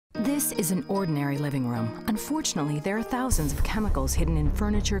This is an ordinary living room. Unfortunately, there are thousands of chemicals hidden in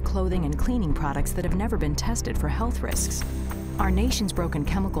furniture, clothing, and cleaning products that have never been tested for health risks. Our nation's broken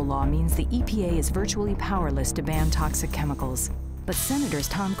chemical law means the EPA is virtually powerless to ban toxic chemicals. But Senators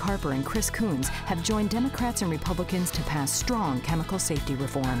Tom Carper and Chris Coons have joined Democrats and Republicans to pass strong chemical safety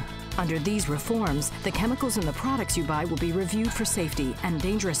reform. Under these reforms, the chemicals in the products you buy will be reviewed for safety and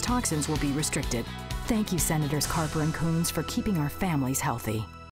dangerous toxins will be restricted. Thank you, Senators Carper and Coons, for keeping our families healthy.